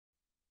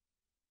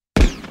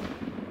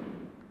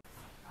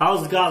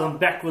How's it, guys? I'm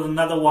back with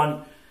another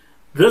one.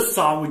 This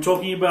time we're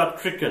talking about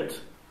cricket.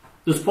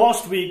 This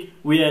past week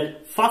we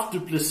had Faf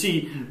du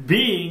Plessis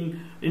being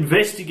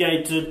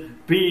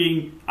investigated,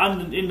 being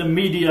in the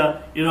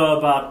media,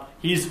 about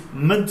his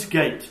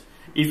MINTGATE.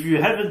 If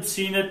you haven't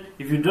seen it,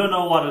 if you don't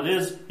know what it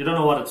is, you don't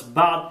know what it's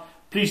about,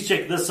 please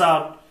check this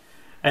out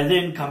and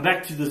then come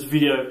back to this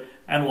video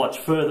and watch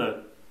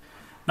further.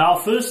 Now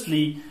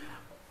firstly,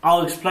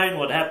 I'll explain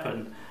what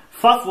happened.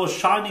 Faf was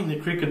shining the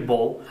cricket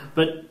ball,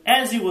 but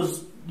as he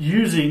was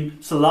using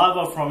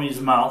saliva from his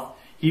mouth,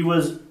 he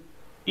was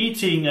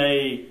eating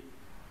a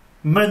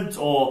mint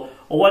or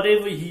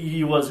whatever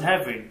he was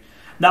having.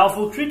 Now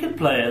for cricket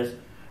players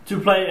to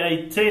play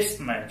a test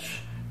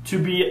match,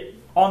 to be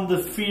on the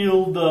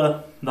field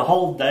the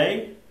whole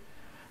day,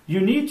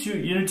 you need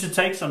to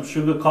take some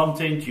sugar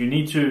content, you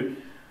need to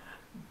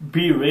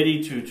be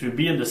ready to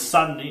be in the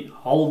sun the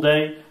whole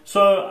day.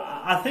 So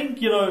I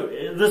think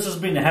this has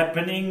been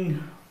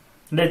happening,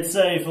 let's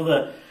say, for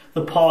the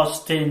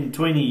past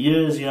 10-20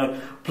 years.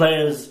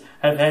 Players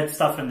have had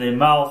stuff in their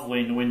mouth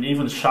when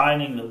even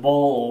shining the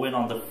ball or when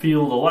on the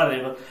field or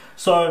whatever.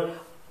 So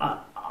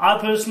I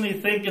personally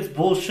think it's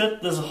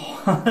bullshit. This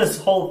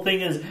whole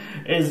thing is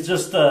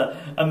just a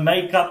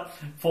makeup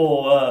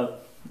for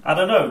I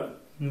don't know,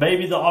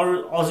 maybe the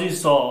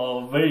Aussies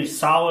are very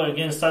sour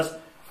against us.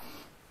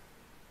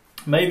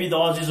 Maybe the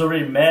Aussies are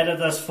already mad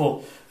at us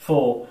for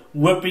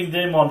whipping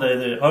them on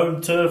their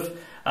home turf.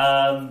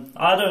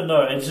 I don't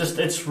know.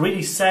 It's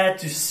really sad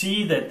to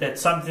see that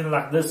something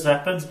like this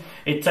happens.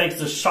 It takes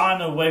the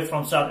shine away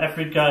from South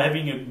Africa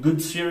having a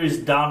good series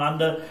down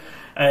under,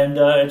 and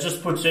it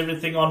just puts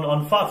everything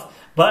on Faf.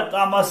 But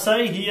I must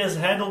say, he has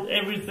handled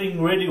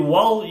everything really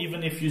well,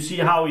 even if you see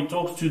how he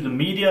talks to the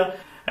media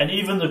and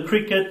even the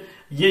cricket.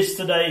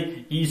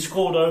 Yesterday he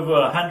scored over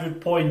 100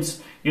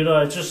 points. It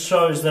just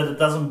shows that it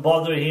doesn't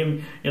bother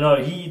him.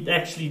 He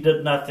actually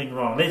did nothing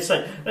wrong. Let's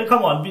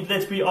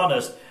be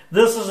honest.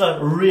 This is a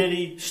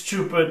really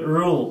stupid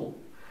rule.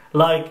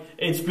 Like,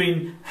 it's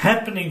been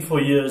happening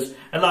for years,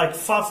 and like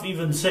Faf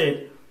even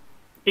said,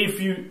 if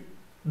you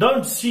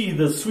don't see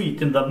the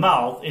sweet in the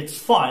mouth, it's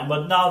fine,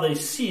 but now they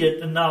see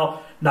it, and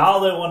now they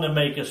want to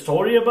make a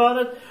story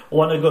about it,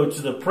 want to go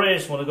to the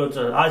press, want to go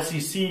to the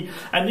ICC,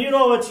 and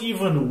what's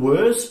even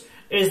worse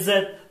is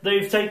that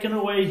they've taken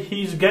away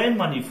his game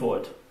money for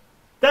it.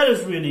 That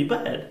is really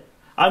bad.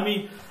 I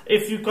mean,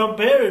 if you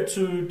compare it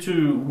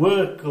to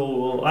work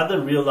or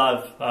other real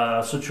life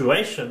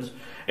situations,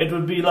 it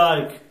would be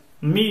like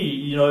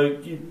me,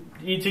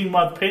 eating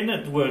my pen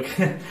at work.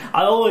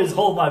 I always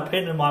hold my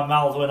pen in my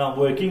mouth when I'm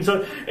working.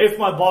 So if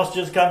my boss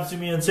just comes to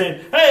me and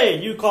said, "Hey,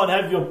 you can't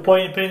have your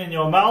pen in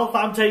your mouth,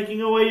 I'm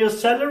taking away your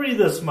salary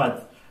this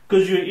month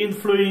because you're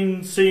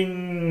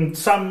influencing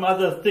some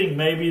other thing,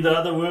 maybe the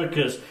other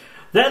workers,"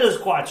 that is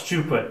quite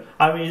stupid.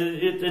 I mean,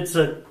 it's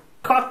a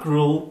cock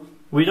rule.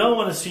 We don't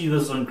want to see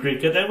this on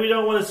cricket, and we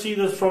don't want to see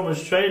this from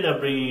Australia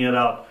bringing it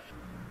out.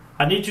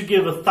 I need to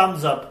give a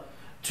thumbs up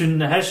to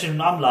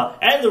Amla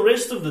and the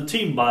rest of the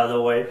team, by the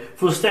way,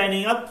 for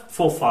standing up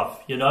for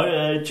Faf.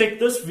 Check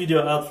this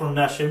video out from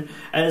Nashim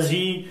as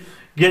he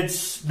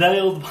gets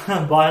nailed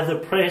by the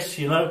press.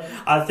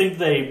 I think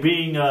they're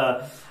being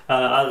hard,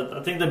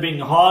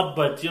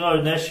 but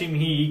Nashim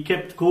he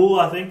kept cool,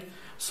 I think.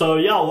 So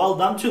yeah, well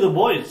done to the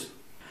boys,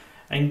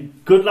 and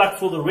good luck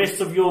for the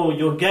rest of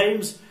your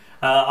games.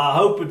 I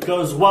hope it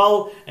goes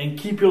well, and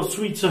keep your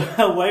sweets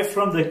away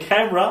from the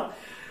camera,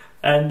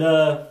 and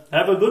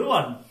have a good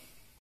one.